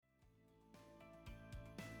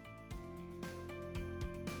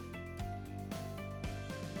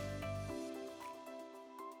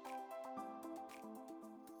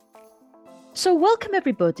So welcome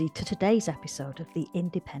everybody to today's episode of the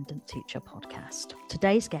Independent Teacher Podcast.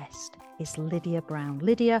 Today's guest is Lydia Brown.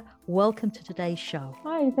 Lydia, welcome to today's show.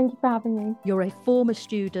 Hi, thank you for having me. You're a former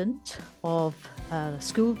student of the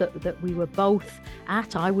school that we were both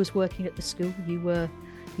at. I was working at the school, you were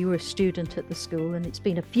a student at the school, and it's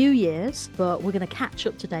been a few years, but we're going to catch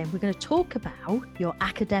up today and we're going to talk about your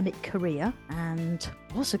academic career, and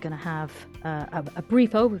also going to have a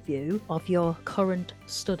brief overview of your current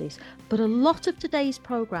studies. But a lot of today's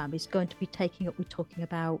programme is going to be we're talking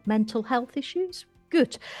about mental health issues.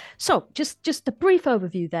 Good. So just a brief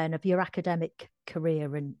overview then of your academic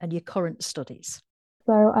career and your current studies.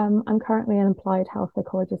 So I'm currently an applied health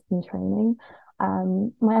psychologist in training.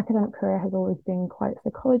 My academic career has always been quite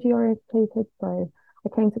psychology orientated. So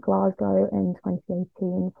I came to Glasgow in 2018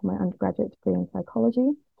 for my undergraduate degree in psychology,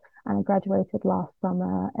 and I graduated last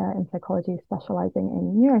summer in psychology, specialising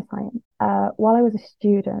in neuroscience. While I was a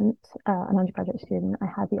student, an undergraduate student, I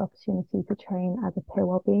had the opportunity to train as a peer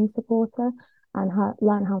wellbeing supporter and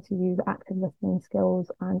learn how to use active listening skills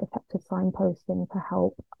and effective signposting to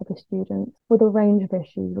help other students with a range of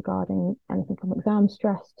issues regarding anything from exam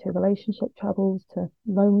stress to relationship troubles to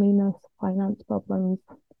loneliness, finance problems.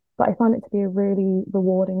 But I found it to be a really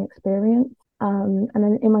rewarding experience. And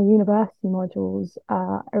then in my university modules,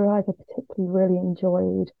 I realised I particularly really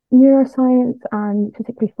enjoyed neuroscience and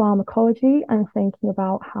particularly pharmacology, and thinking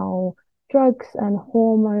about how drugs and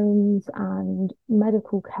hormones and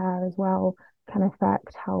medical care as well can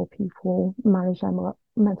affect how people manage their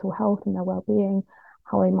mental health and their well-being,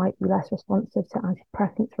 how they might be less responsive to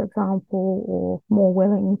antidepressants, for example, or more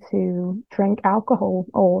willing to drink alcohol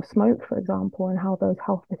or smoke, for example, and how those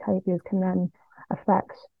health behaviours can then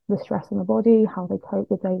affect the stress on the body, how they cope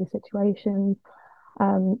with daily situations.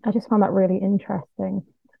 I just found that really interesting.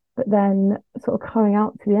 But then sort of coming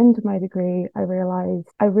out to the end of my degree, I realised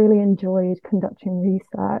I really enjoyed conducting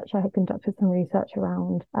research. I had conducted some research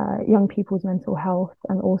around young people's mental health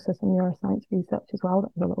and also some neuroscience research as well.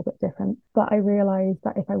 That was a little bit different. But I realised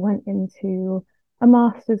that if I went into a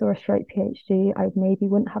master's or a straight PhD, I maybe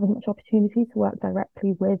wouldn't have as much opportunity to work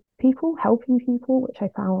directly with people, helping people, which I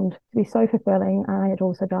found to be so fulfilling. And I had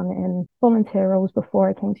also done it in volunteer roles before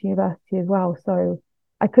I came to university as well. So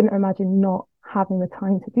I couldn't imagine not having the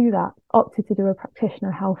time to do that. Opted to do a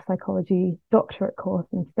practitioner health psychology doctorate course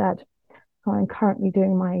instead. So I'm currently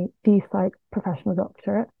doing my DPsych professional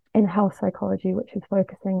doctorate in health psychology, which is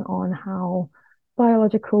focusing on how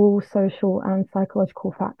biological, social and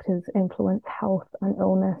psychological factors influence health and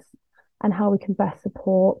illness, and how we can best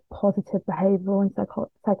support positive behavioural and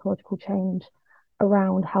psychological change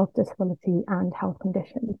around health disability and health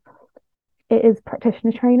conditions. It is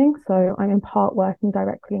practitioner training, so I'm in part working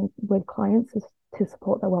directly with clients to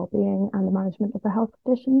support their well-being and the management of their health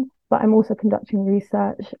conditions, but I'm also conducting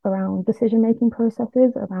research around decision-making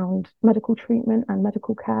processes, around medical treatment and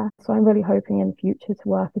medical care. So I'm really hoping in the future to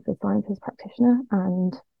work as a scientist practitioner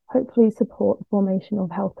and hopefully support the formation of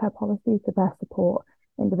healthcare policy to best support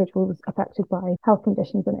individuals affected by health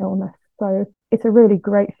conditions and illness. So it's a really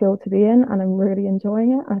great field to be in, and I'm really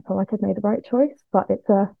enjoying it. I feel like I've made the right choice, but it's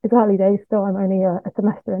early days still. I'm only a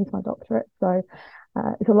semester into my doctorate, so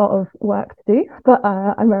it's a lot of work to do, but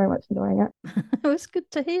I'm very much enjoying it. It's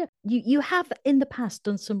good to hear. You have in the past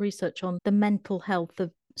done some research on the mental health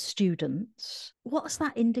of students. What's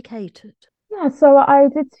that indicated? Yeah, so I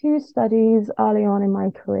did two studies early on in my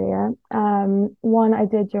career. One I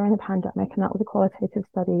did during the pandemic, and that was a qualitative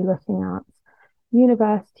study looking at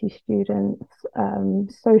university students'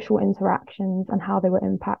 social interactions and how they were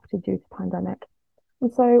impacted due to the pandemic.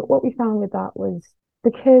 And so what we found with that was,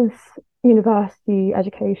 because university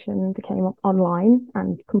education became online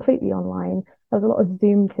and completely online, there was a lot of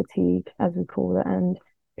Zoom fatigue, as we call it, and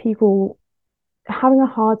people having a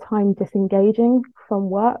hard time disengaging from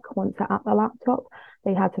work once they're at their laptop.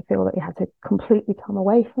 They had to feel that they had to completely come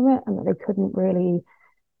away from it, and that they couldn't really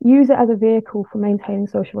use it as a vehicle for maintaining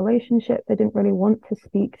social relationships. They didn't really want to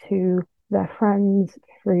speak to their friends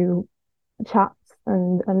through chats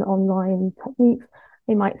and online techniques.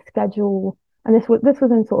 They might schedule, and this was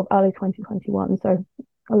in sort of early 2021, so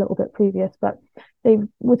a little bit previous, but they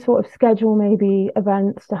would sort of schedule maybe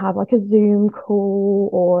events to have like a Zoom call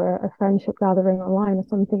or a friendship gathering online or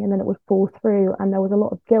something, and then it would fall through, and there was a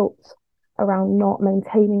lot of guilt around not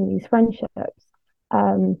maintaining these friendships.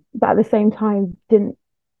 But at the same time,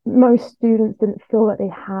 most students didn't feel that they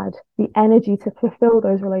had the energy to fulfill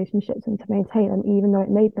those relationships and to maintain them, even though it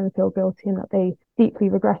made them feel guilty and that they deeply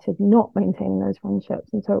regretted not maintaining those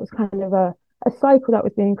friendships. And so it was kind of a cycle that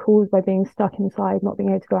was being caused by being stuck inside, not being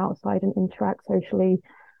able to go outside and interact socially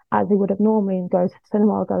as they would have normally, and go to the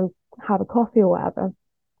cinema or go have a coffee or whatever.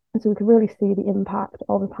 And so we could really see the impact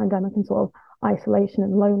of the pandemic and sort of isolation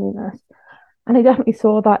and loneliness. And I definitely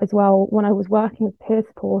saw that as well when I was working as peer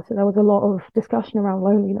supporter. There was a lot of discussion around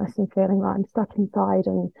loneliness and feeling that I'm stuck inside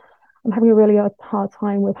and I'm having a really hard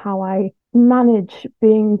time with how I manage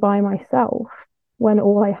being by myself when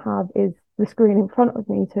all I have is the screen in front of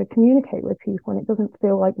me to communicate with people and it doesn't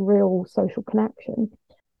feel like real social connection.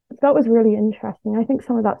 So that was really interesting. I think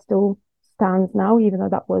some of that still stands now, even though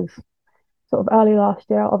that was sort of early last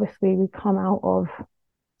year. Obviously, we've come out of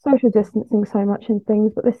social distancing so much and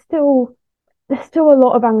things, but there's still a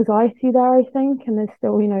lot of anxiety there, I think, and there's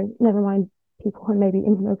still, never mind people who are maybe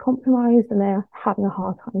immunocompromised and they're having a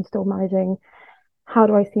hard time still managing how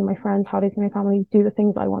do I see my friends, how do I see my family, do the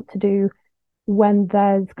things I want to do when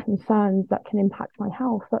there's concerns that can impact my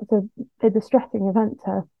health. That's a distressing event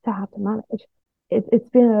to have to manage. It's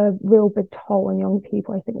been a real big toll on young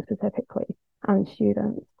people, I think, specifically, and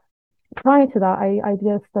students. Prior to that, I did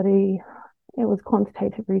a study. It was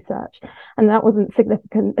quantitative research, and that wasn't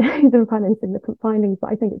significant. I didn't find any significant findings,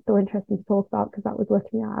 but I think it's still interesting to talk about because that was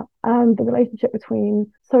looking at the relationship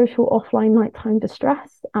between social offline nighttime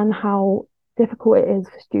distress and how difficult it is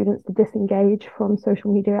for students to disengage from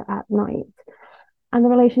social media at night, and the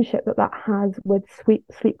relationship that has with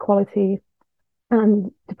sleep quality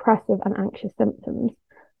and depressive and anxious symptoms.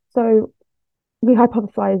 So we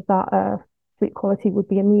hypothesized that sleep quality would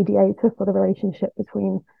be a mediator for the relationship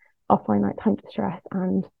between offline nighttime distress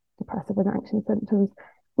and depressive and anxious symptoms.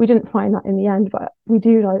 We didn't find that in the end, but we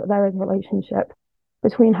do know that there is a relationship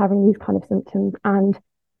between having these kind of symptoms and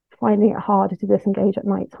finding it harder to disengage at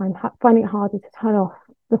nighttime, finding it harder to turn off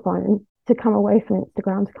the phone, to come away from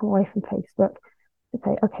Instagram, to come away from Facebook, to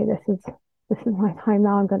say, okay, this is my time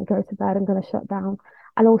now. I'm going to go to bed. I'm going to shut down.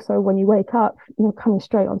 And also when you wake up, coming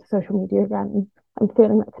straight onto social media again and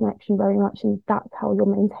feeling that connection very much. And that's how you're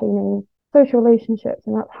maintaining social relationships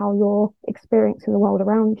and that's how you're experiencing the world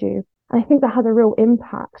around you. And I think that has a real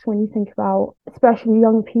impact when you think about, especially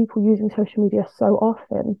young people using social media so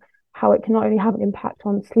often, how it can not only have an impact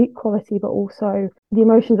on sleep quality, but also the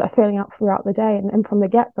emotions that are feeling out throughout the day and from the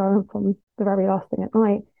get-go and from the very last thing at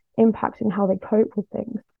night, impacting how they cope with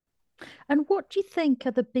things. And what do you think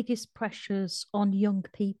are the biggest pressures on young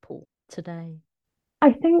people today?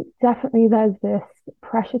 I think definitely there's this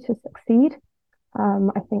pressure to succeed.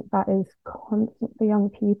 I think that is constant for young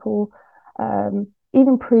people.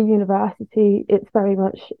 Even pre-university, it's very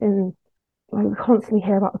much in, we constantly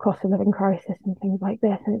hear about the cost of living crisis and things like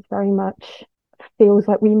this, and it's very much feels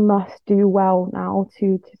like we must do well now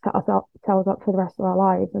to set us up for the rest of our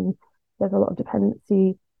lives. And there's a lot of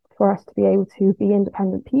dependency for us to be able to be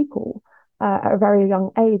independent people at a very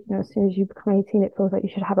young age. As soon as you become 18, it feels like you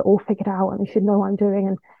should have it all figured out and you should know what I'm doing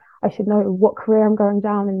and I should know what career I'm going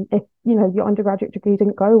down. And if, your undergraduate degree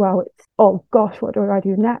didn't go well, it's, oh gosh, what do I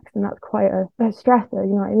do next? And that's quite a stressor,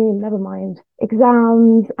 you know what I mean? Never mind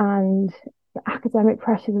exams and the academic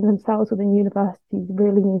pressures in themselves within universities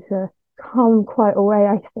really need to come quite a way,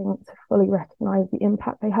 I think, to fully recognise the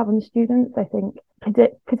impact they have on students. I think,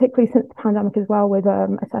 particularly since the pandemic as well, with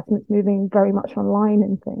assessments moving very much online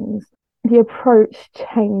and things, the approach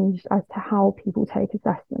changed as to how people take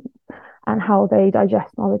assessments and how they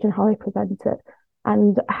digest knowledge and how they present it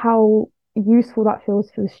and how useful that feels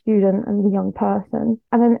for the student and the young person.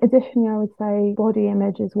 And then additionally, I would say body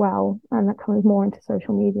image as well. And that comes more into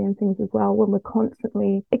social media and things as well, when we're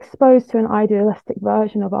constantly exposed to an idealistic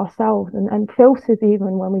version of ourselves and filters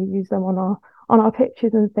even when we use them on our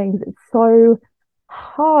pictures and things. It's so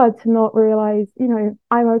hard to not realize,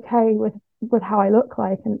 I'm okay with how I look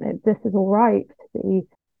like and this is all right to be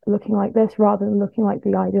looking like this rather than looking like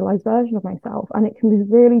the idealized version of myself. And it can be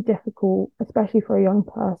really difficult, especially for a young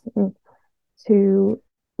person, to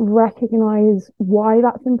recognize why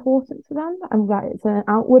that's important to them and that it's an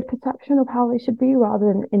outward perception of how they should be rather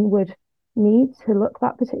than inward need to look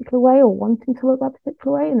that particular way or wanting to look that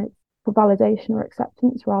particular way. And it's for validation or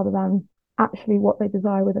acceptance rather than actually what they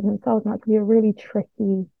desire within themselves. And that can be a really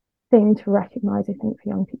tricky thing to recognize, I think, for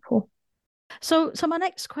young people. So my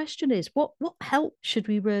next question is, what help should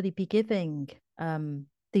we really be giving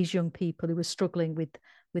these young people who are struggling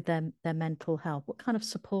with their mental health? What kind of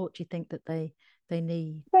support do you think that they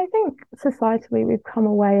need? So I think societally we've come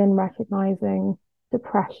away in recognizing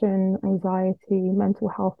depression, anxiety, mental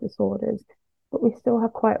health disorders, but we still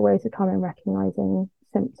have quite a way to come in recognizing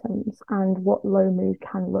symptoms and what low mood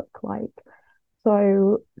can look like.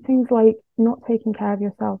 So things like not taking care of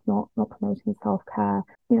yourself, not promoting self-care.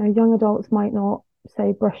 Young adults might not,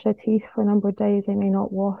 say, brush their teeth for a number of days. They may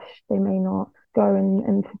not wash. They may not go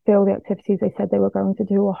and fulfill the activities they said they were going to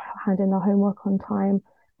do or hand in their homework on time.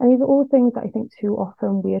 And these are all things that I think too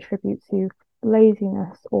often we attribute to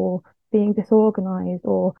laziness or being disorganized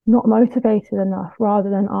or not motivated enough, rather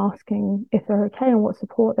than asking if they're okay and what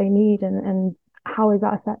support they need, and how is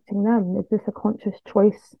that affecting them? Is this a conscious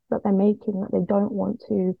choice that they're making, that they don't want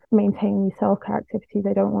to maintain these self-care activities,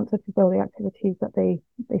 they don't want to fulfill the activities that they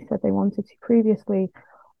said they wanted to previously?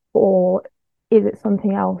 Or is it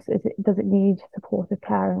something else? Does it need supportive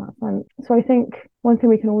care in that sense? So I think one thing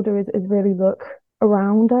we can all do is really look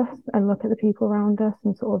around us and look at the people around us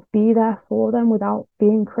and sort of be there for them without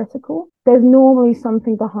being critical. There's normally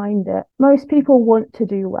something behind it. Most people want to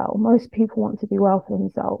do well. Most people want to do well for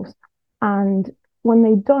themselves. And when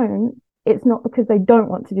they don't, it's not because they don't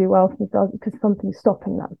want to do well for themselves, because something's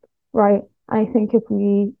stopping them, right? And I think if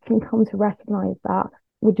we can come to recognize that,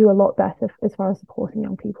 we'll do a lot better as far as supporting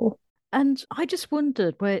young people. And I just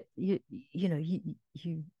wondered where you've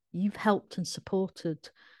helped and supported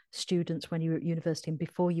students when you were at university and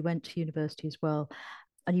before you went to university as well,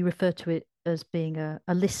 and you refer to it as being a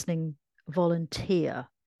listening volunteer.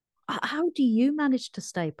 How do you manage to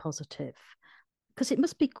stay positive? Because it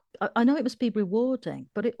must be, I know it must be rewarding,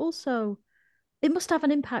 but it must have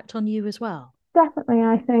an impact on you as well. Definitely,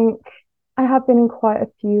 I think I have been in quite a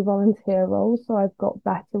few volunteer roles, so I've got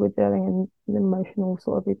better with dealing in emotional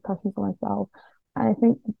sort of repercussions for myself. And I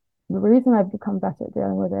think the reason I've become better at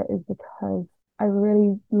dealing with it is because I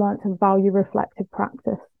really learned to value reflective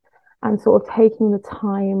practice and sort of taking the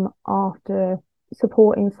time after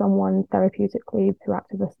supporting someone therapeutically through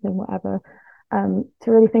active listening, whatever,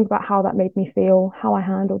 to really think about how that made me feel, how I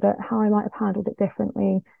handled it, how I might have handled it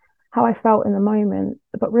differently, how I felt in the moment,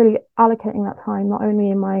 but really allocating that time not only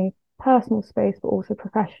in my personal space but also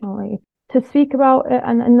professionally to speak about it,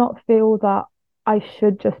 and not feel that I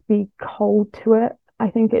should just be cold to it. I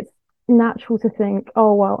think it's natural to think,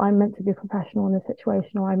 oh well, I'm meant to be a professional in this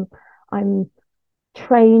situation, or I'm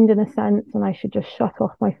trained in a sense and I should just shut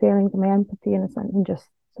off my feelings and my empathy in a sense and just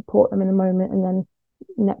support them in the moment, and then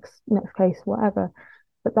next case, whatever.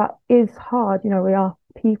 But that is hard. You know, we are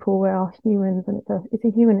people, we are humans, and it's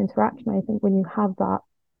a human interaction. I think when you have that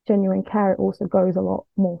genuine care, it also goes a lot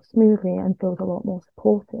more smoothly and feels a lot more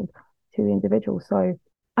supportive to the individual. So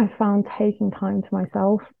I found taking time to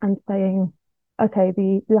myself and saying, okay,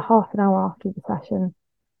 the half an hour after the session,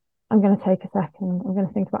 I'm going to take a second, I'm going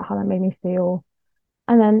to think about how that made me feel.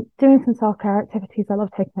 And then doing some self-care activities. I love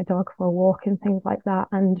taking my dog for a walk and things like that.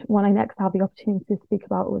 And when I next have the opportunity to speak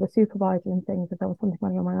about it with a supervisor and things, if there was something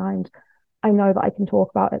running on my mind, I know that I can talk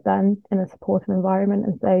about it then in a supportive environment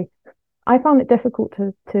and say, I found it difficult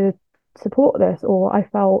to support this, or I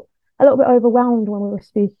felt a little bit overwhelmed when we were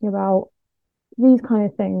speaking about these kind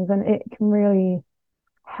of things. And it can really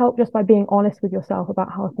help just by being honest with yourself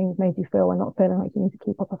about how things made you feel and not feeling like you need to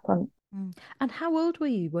keep up a front. And how old were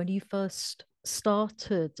you when you first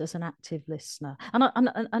started as an active listener?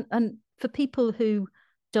 And for people who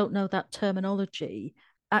don't know that terminology,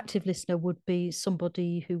 active listener would be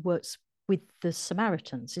somebody who works with the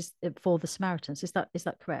Samaritans, for the Samaritans. Is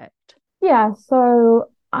that correct? Yeah, so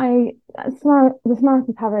the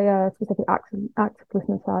Samaritans have a specific active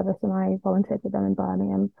listener service, and I volunteered with them in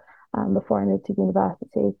Birmingham before I moved to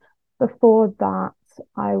university. Before that,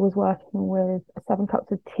 I was working with Seven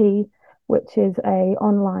Cups of Tea, which is a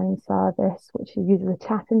online service which uses a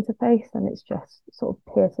chat interface, and it's just sort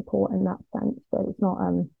of peer support in that sense. So it's not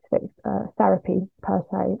therapy per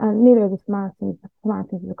se, and neither is the Samaritans. The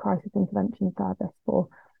Samaritans is a crisis intervention service for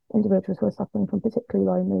individuals who are suffering from particularly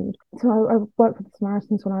low mood. So I worked with the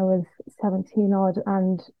Samaritans when I was 17 odd,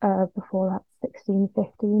 and before that 16,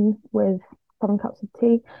 15 with Seven Cups of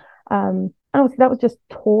Tea. And obviously that was just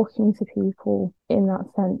talking to people in that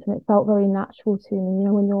sense, and it felt very natural to me, you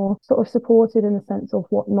know, when you're sort of supported in the sense of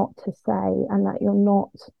what not to say, and that you're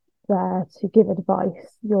not there to give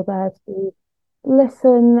advice, you're there to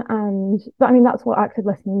listen. And I mean, that's what active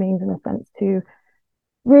listening means, in a sense, to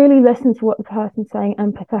really listen to what the person's saying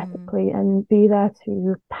empathetically and be there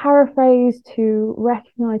to paraphrase, to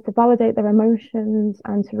recognize, to validate their emotions,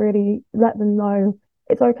 and to really let them know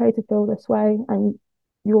it's okay to feel this way and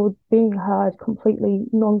you're being heard completely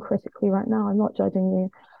non-critically right now. I'm not judging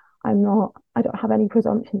you. I don't have any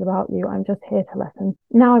presumptions about you. I'm just here to listen.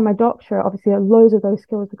 Now in my doctorate, obviously loads of those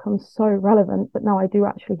skills become so relevant, but now I do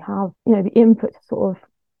actually have, you know, the input to sort of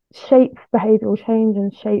shape behavioral change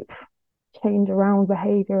and shape change around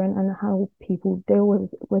behavior and how people deal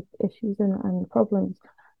with issues and problems.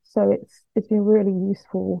 So it's been really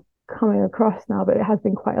useful coming across now, but it has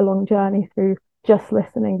been quite a long journey through just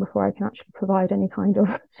listening before I can actually provide any kind of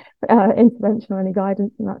intervention or any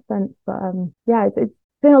guidance in that sense. But yeah, it's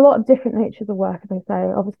been a lot of different natures of work, as I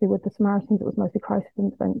say. Obviously with the Samaritans, it was mostly crisis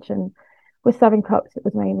intervention. With Seven Cups, it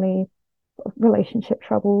was mainly relationship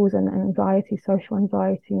troubles and anxiety, social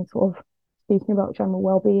anxiety, and sort of speaking about general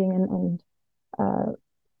well-being and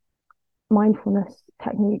mindfulness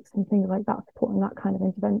techniques and things like that, supporting that kind of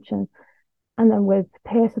intervention. And then with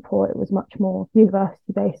peer support, it was much more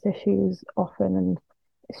university-based issues often, and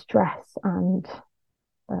stress and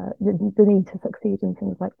the need to succeed and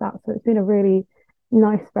things like that. So it's been a really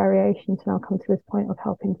nice variation to now come to this point of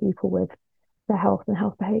helping people with their health and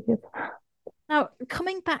health behaviours. Now,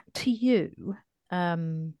 coming back to you,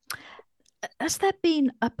 has there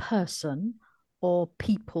been a person or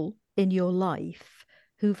people in your life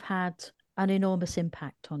who've had an enormous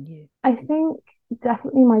impact on you? I think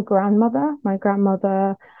definitely my grandmother. My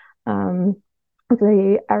grandmother was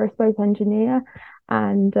an aerospace engineer,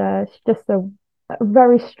 and she's just a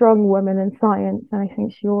very strong woman in science. And I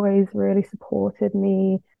think she always really supported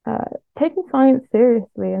me taking science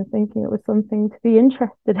seriously and thinking it was something to be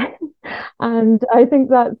interested in. And I think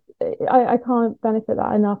that I can't benefit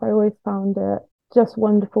that enough. I always found it just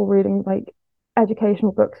wonderful reading like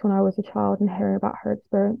educational books when I was a child and hearing about her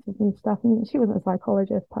experiences and stuff. And she wasn't a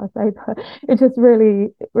psychologist per se, but it just really,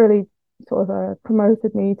 really sort of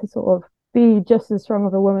promoted me to sort of be just as strong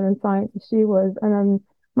of a woman in science as she was. And then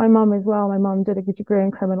my mum as well. My mum did a degree in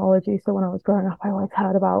criminology, so when I was growing up, I always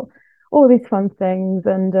heard about all these fun things.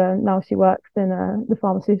 And now she works in the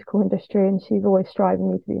pharmaceutical industry, and she's always striving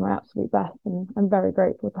me to be my absolute best. And I'm very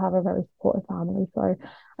grateful to have a very supportive family. So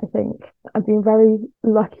I think I've been very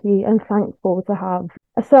lucky and thankful to have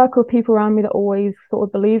a circle of people around me that always sort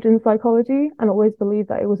of believed in psychology and always believed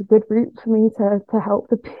that it was a good route for me to help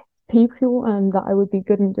the people and that I would be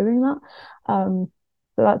good in doing that.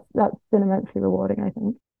 So that's been immensely rewarding, I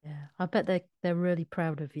think. Yeah, I bet they're really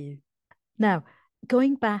proud of you. Now,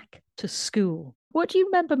 going back to school, what do you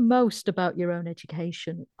remember most about your own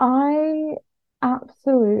education? I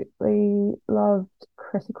absolutely loved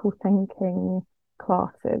critical thinking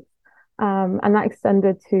classes. And that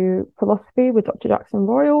extended to philosophy with Dr. Jackson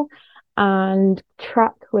Royal and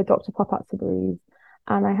track with Dr. Popat Tabriz.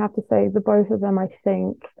 And I have to say, the both of them, I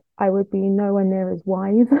think I would be nowhere near as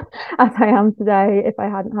wise as I am today if I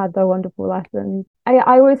hadn't had their wonderful lessons.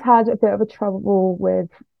 I always had a bit of a trouble with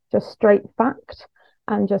just straight fact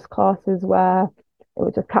and just classes where it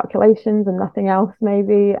was just calculations and nothing else,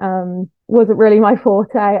 maybe. Wasn't really my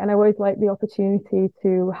forte. And I always liked the opportunity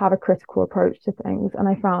to have a critical approach to things. And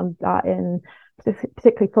I found that in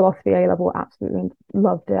particularly philosophy A level, absolutely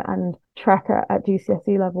loved it. And track at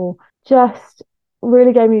GCSE level just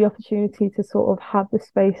really gave me the opportunity to sort of have the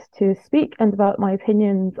space to speak and develop my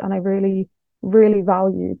opinions. And I really, really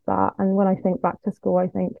valued that. And when I think back to school, I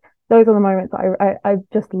think those are the moments that I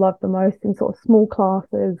just love the most, in sort of small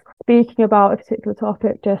classes, speaking about a particular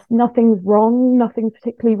topic, just nothing's wrong, nothing's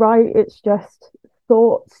particularly right. It's just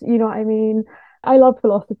thoughts, you know what I mean? I love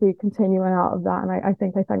philosophy continuing out of that. And I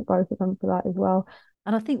think I thank both of them for that as well.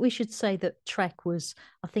 And I think we should say that Trek was,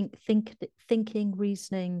 I think, thinking,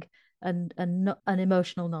 reasoning, and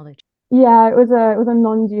emotional knowledge. Yeah, it was a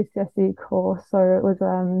non-GCSE course, so it was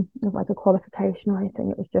like a qualification. I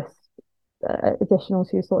think it was just additional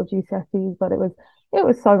to sort of GCSEs, but it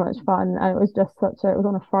was so much fun, and it was just it was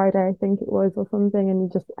on a Friday, I think it was, or something, and you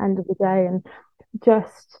just end of the day and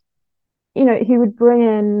just, you know, he would bring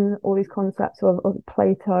in all these concepts of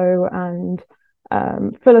Plato and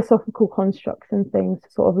philosophical constructs and things to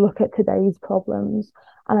sort of look at today's problems,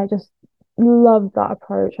 and I just loved that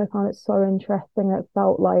approach. I found it so interesting. It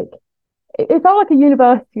felt like a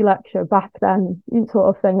university lecture back then,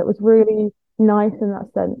 sort of thing. It was really nice in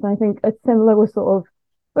that sense. And I think it's similar with sort of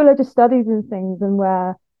religious studies and things, and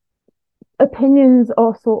where opinions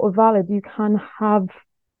are sort of valid. You can have,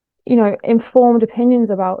 you know, informed opinions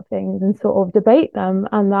about things and sort of debate them,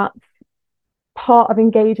 and that's part of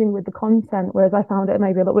engaging with the content. Whereas I found it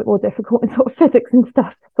maybe a little bit more difficult in sort of physics and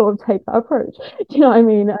stuff to sort of take that approach. Do you know what I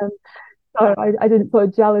mean? So I didn't sort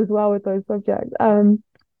of gel as well with those subjects.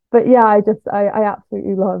 But yeah, I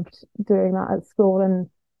absolutely loved doing that at school, and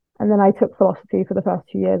then I took philosophy for the first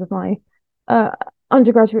 2 years of my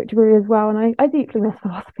undergraduate degree as well, and I deeply miss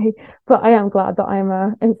philosophy, but I am glad that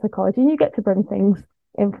I'm in psychology, and you get to bring things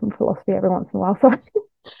in from philosophy every once in a while. So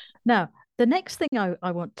now, the next thing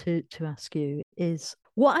I want to ask you is,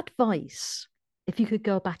 what advice, if you could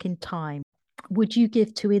go back in time, would you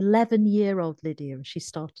give to 11-year-old Lydia as she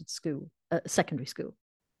started secondary school?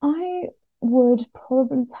 I would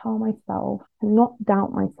probably tell myself to not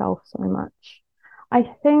doubt myself so much. I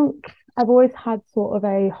think I've always had sort of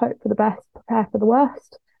a hope for the best, prepare for the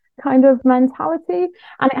worst kind of mentality.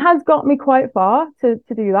 And it has got me quite far to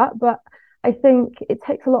do that. But I think it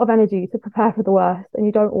takes a lot of energy to prepare for the worst, and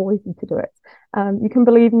you don't always need to do it. You can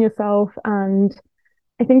believe in yourself, and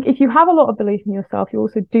I think if you have a lot of belief in yourself, you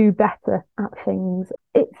also do better at things.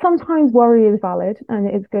 Sometimes worry is valid, and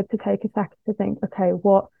it is good to take a second to think, okay,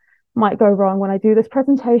 what might go wrong when I do this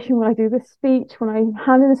presentation, when I do this speech, when I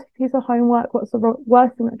hand in this piece of homework, what's the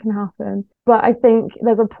worst thing that can happen? But I think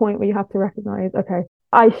there's a point where you have to recognize, okay,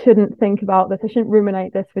 I shouldn't think about this. I shouldn't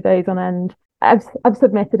ruminate this for days on end. I've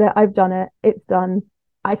submitted it. I've done it. It's done.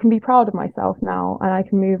 I can be proud of myself now, and I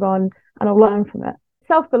can move on, and I'll learn from it.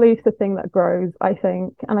 Self-belief's a thing that grows, I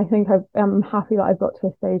think. And I think I'm happy that I've got to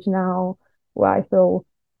a stage now where I feel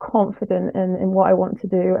confident in what I want to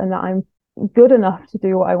do, and that I'm good enough to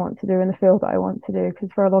do what I want to do in the field that I want to do. Because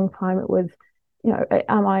for a long time it was,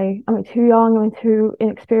 am I too young? Am I too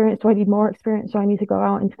inexperienced? Do I need more experience? Do I need to go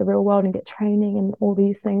out into the real world and get training and all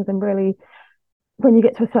these things? And really, when you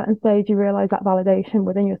get to a certain stage, you realize that validation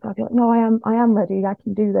within yourself. You're like, no, I am ready. I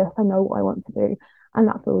can do this. I know what I want to do. And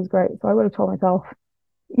that feels great. So I would have told myself,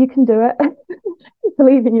 you can do it.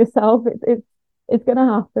 Believe in yourself. It's going to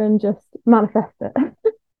happen. Just manifest it.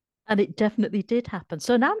 And it definitely did happen.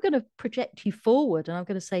 So now I'm going to project you forward, and I'm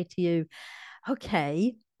going to say to you,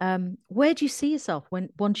 okay, where do you see yourself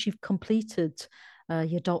once you've completed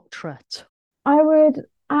your doctorate? I would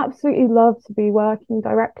absolutely love to be working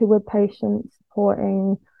directly with patients,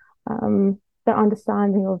 supporting their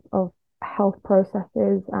understanding of health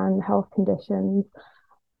processes and health conditions,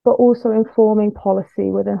 but also informing policy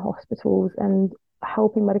within hospitals and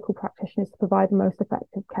helping medical practitioners to provide the most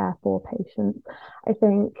effective care for patients. I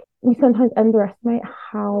think we sometimes underestimate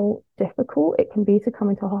how difficult it can be to come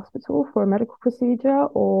into a hospital for a medical procedure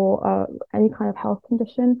or any kind of health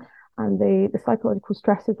condition, and the psychological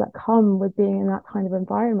stresses that come with being in that kind of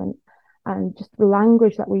environment, and just the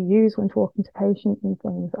language that we use when talking to patients and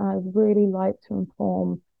things. And I'd really like to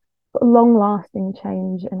inform a long-lasting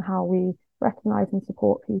change in how we recognise and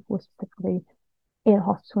support people, specifically in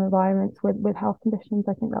hospital environments with health conditions.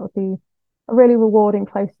 I think that would be a really rewarding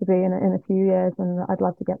place to be in a few years, and I'd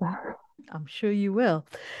love to get there. I'm sure you will.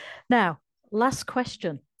 Now, last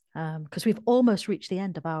question, because we've almost reached the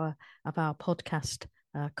end of our podcast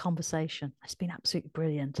conversation. It's been absolutely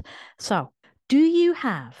brilliant. So, do you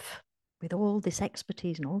have, with all this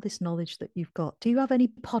expertise and all this knowledge that you've got, do you have any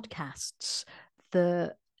podcasts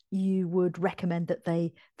that you would recommend that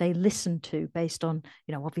they listen to based on,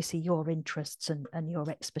 obviously your interests and your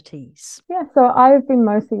expertise? Yeah, so I've been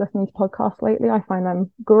mostly listening to podcasts lately. I find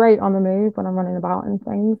them great on the move when I'm running about and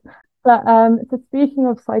things. But so speaking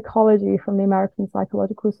of psychology, from the American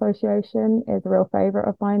Psychological Association is a real favorite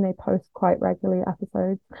of mine. They post quite regularly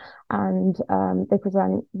episodes, and they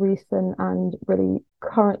present recent and really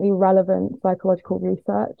currently relevant psychological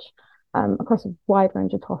research across a wide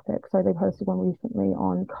range of topics. So they posted one recently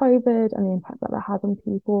on COVID and the impact that that has on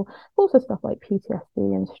people. Also stuff like PTSD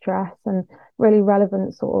and stress and really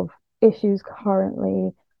relevant sort of issues currently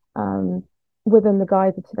within the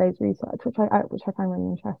guise of today's research, which I find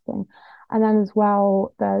really interesting. And then as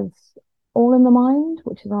well, there's All in the Mind,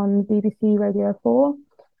 which is on BBC Radio 4.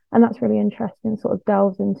 And that's really interesting, sort of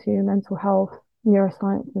delves into mental health,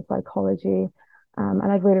 neuroscience and psychology.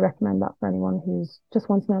 And I'd really recommend that for anyone who's just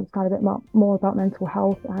wanting to understand a bit more about mental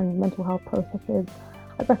health and mental health processes.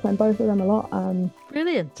 I'd recommend both of them a lot.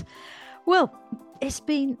 Brilliant. Well, it's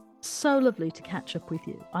been so lovely to catch up with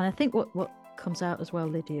you. And I think what comes out as well,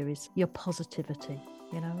 Lydia, is your positivity.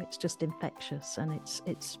 It's just infectious, and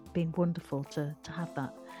it's been wonderful to have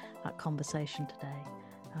that conversation today.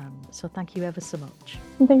 So thank you ever so much.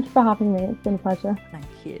 And thank you for having me. It's been a pleasure. Thank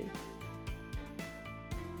you.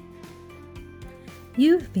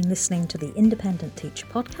 You've been listening to the Independent Teacher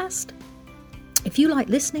podcast. If you like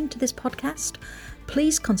listening to this podcast,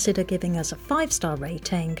 please consider giving us a 5-star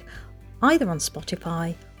rating either on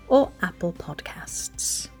Spotify or Apple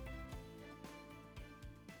Podcasts.